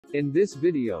In this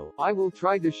video, I will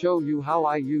try to show you how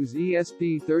I use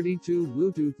ESP32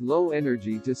 Bluetooth Low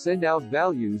Energy to send out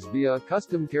values via a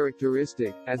custom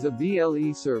characteristic, as a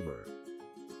BLE server.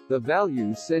 The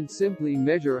values sent simply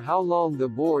measure how long the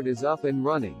board is up and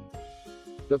running.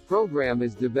 The program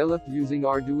is developed using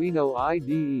Arduino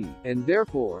IDE, and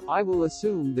therefore, I will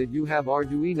assume that you have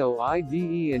Arduino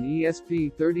IDE and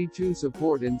ESP32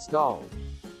 support installed.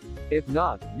 If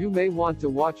not, you may want to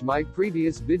watch my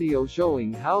previous video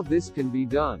showing how this can be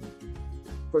done.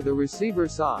 For the receiver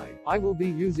side, I will be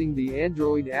using the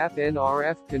Android app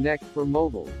NRF Connect for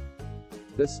mobile.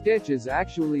 The sketch is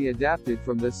actually adapted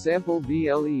from the sample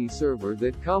BLE server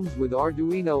that comes with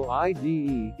Arduino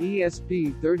IDE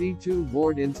ESP32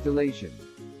 board installation.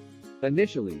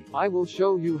 Initially, I will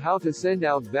show you how to send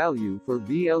out value for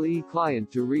BLE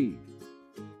client to read.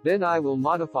 Then I will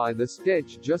modify the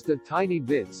sketch just a tiny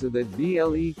bit so that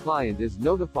BLE client is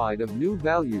notified of new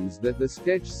values that the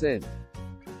sketch sent.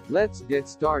 Let's get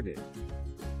started.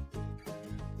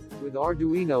 With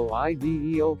Arduino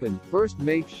IDE open, first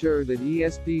make sure that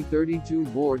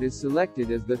ESP32 board is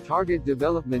selected as the target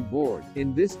development board.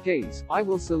 In this case, I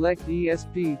will select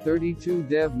ESP32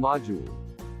 dev module.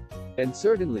 And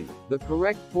certainly, the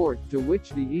correct port to which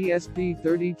the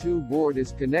ESP32 board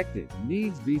is connected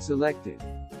needs be selected.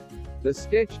 The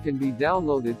sketch can be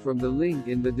downloaded from the link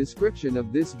in the description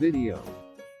of this video.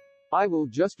 I will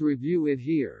just review it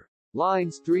here.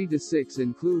 Lines 3 to 6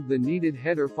 include the needed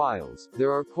header files,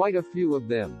 there are quite a few of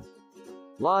them.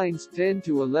 Lines 10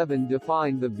 to 11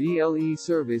 define the BLE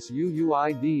service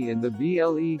UUID and the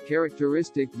BLE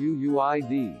characteristic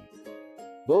UUID.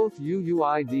 Both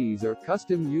UUIDs are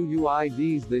custom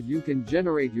UUIDs that you can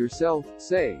generate yourself,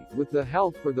 say, with the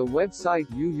help for the website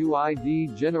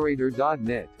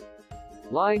uuidgenerator.net.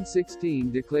 Line 16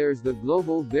 declares the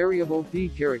global variable P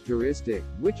characteristic,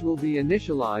 which will be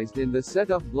initialized in the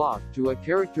setup block to a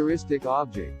characteristic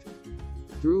object,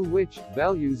 through which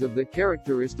values of the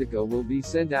characteristica will be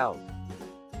sent out.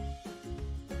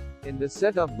 In the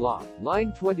setup block,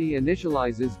 line 20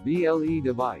 initializes BLE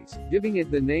device, giving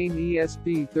it the name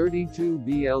ESP32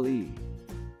 BLE.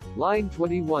 Line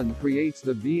 21 creates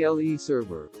the BLE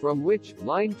server, from which,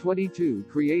 line 22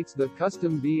 creates the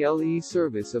custom BLE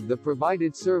service of the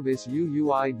provided service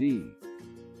UUID.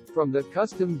 From the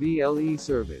custom BLE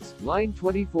service, line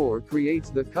 24 creates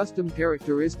the custom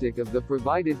characteristic of the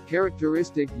provided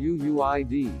characteristic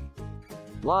UUID.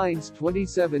 Lines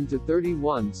 27 to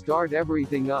 31 start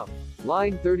everything up.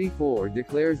 Line 34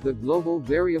 declares the global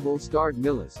variable start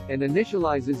millis, and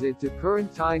initializes it to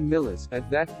current time millis, at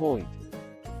that point.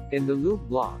 In the loop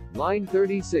block, line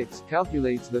 36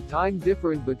 calculates the time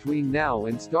difference between now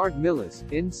and start millis,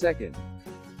 in second.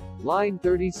 Line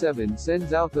 37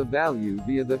 sends out the value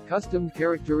via the custom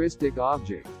characteristic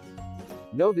object.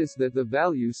 Notice that the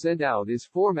value sent out is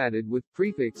formatted with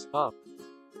prefix, up.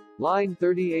 Line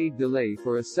 38 delay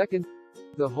for a second.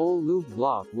 The whole loop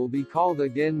block will be called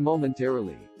again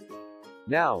momentarily.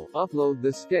 Now, upload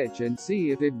the sketch and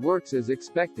see if it works as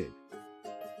expected.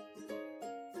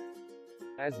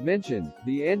 As mentioned,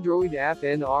 the Android app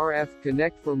NRF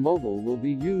Connect for mobile will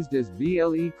be used as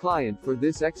BLE client for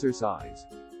this exercise.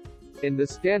 In the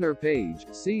scanner page,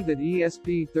 see that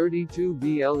ESP32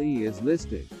 BLE is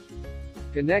listed.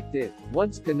 Connect it.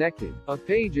 Once connected, a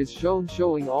page is shown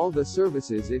showing all the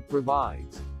services it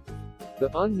provides. The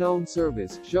unknown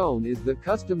service shown is the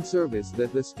custom service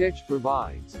that the sketch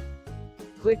provides.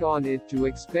 Click on it to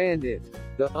expand it.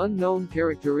 The unknown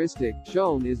characteristic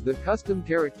shown is the custom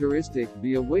characteristic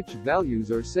via which values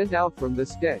are sent out from the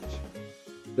sketch.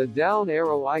 The down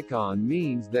arrow icon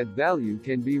means that value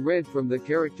can be read from the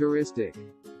characteristic.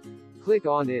 Click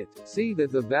on it. See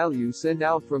that the value sent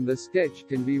out from the sketch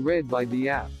can be read by the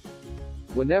app.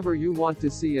 Whenever you want to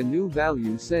see a new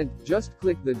value sent, just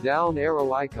click the down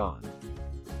arrow icon.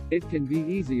 It can be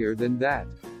easier than that.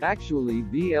 Actually,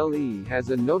 BLE has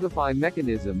a notify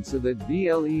mechanism so that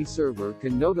BLE server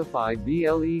can notify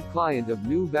BLE client of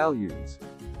new values.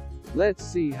 Let's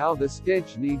see how the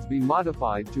sketch needs be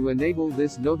modified to enable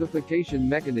this notification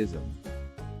mechanism.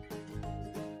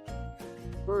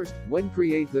 First, when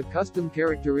create the custom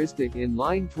characteristic in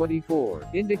line 24,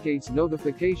 indicates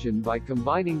notification by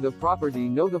combining the property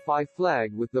notify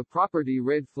flag with the property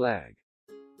red flag.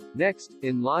 Next,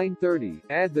 in line 30,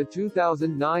 add the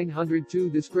 2902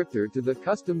 descriptor to the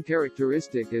custom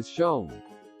characteristic as shown.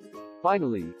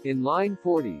 Finally, in line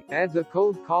 40, add the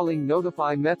code calling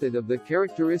notify method of the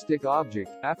characteristic object,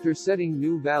 after setting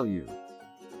new value.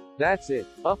 That's it.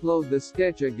 Upload the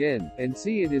sketch again, and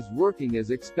see it is working as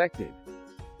expected.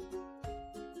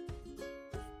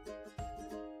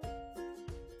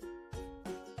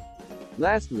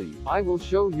 Lastly, I will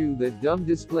show you that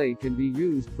DumbDisplay can be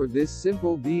used for this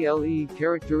simple BLE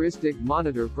characteristic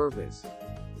monitor purpose.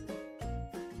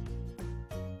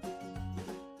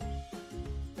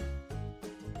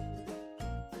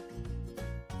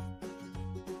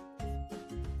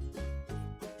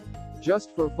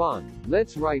 Just for fun,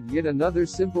 let's write yet another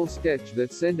simple sketch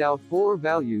that send out 4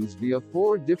 values via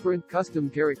 4 different custom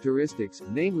characteristics,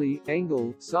 namely,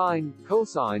 angle, sine,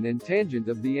 cosine and tangent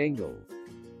of the angle.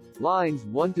 Lines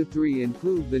 1 to 3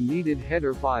 include the needed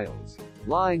header files.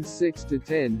 Lines 6 to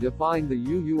 10 define the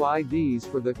UUIDs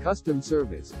for the custom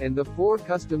service, and the 4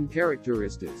 custom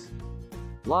characteristics.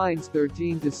 Lines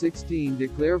 13 to 16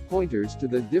 declare pointers to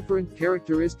the different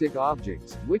characteristic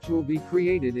objects, which will be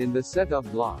created in the setup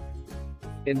block.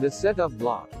 In the setup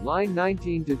block, line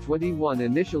 19 to 21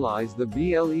 initialize the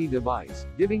BLE device,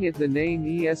 giving it the name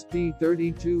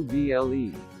ESP32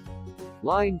 BLE.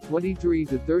 Line 23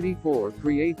 to 34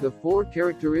 create the 4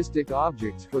 characteristic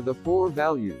objects for the 4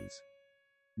 values.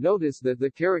 Notice that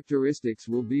the characteristics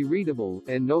will be readable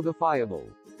and notifiable.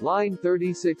 Line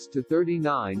 36 to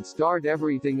 39 start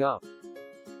everything up.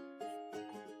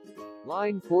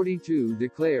 Line 42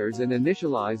 declares and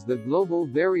initialize the global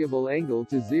variable angle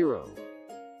to 0.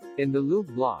 In the loop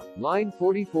block, line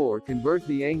 44 convert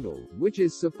the angle, which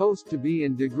is supposed to be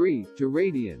in degree, to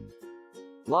radian.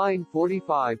 Line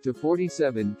 45 to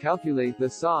 47 calculate the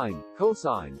sine,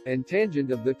 cosine, and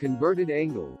tangent of the converted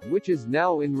angle, which is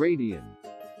now in radian.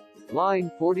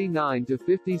 Line 49 to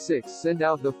 56 send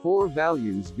out the 4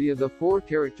 values via the 4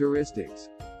 characteristics.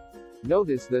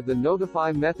 Notice that the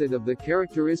notify method of the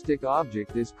characteristic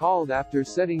object is called after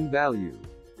setting value.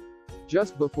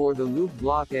 Just before the loop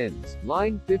block ends,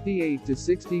 line 58 to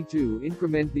 62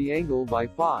 increment the angle by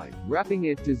 5, wrapping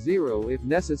it to 0 if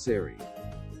necessary.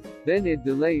 Then it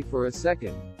delay for a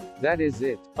second. That is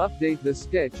it. Update the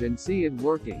sketch and see it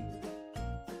working.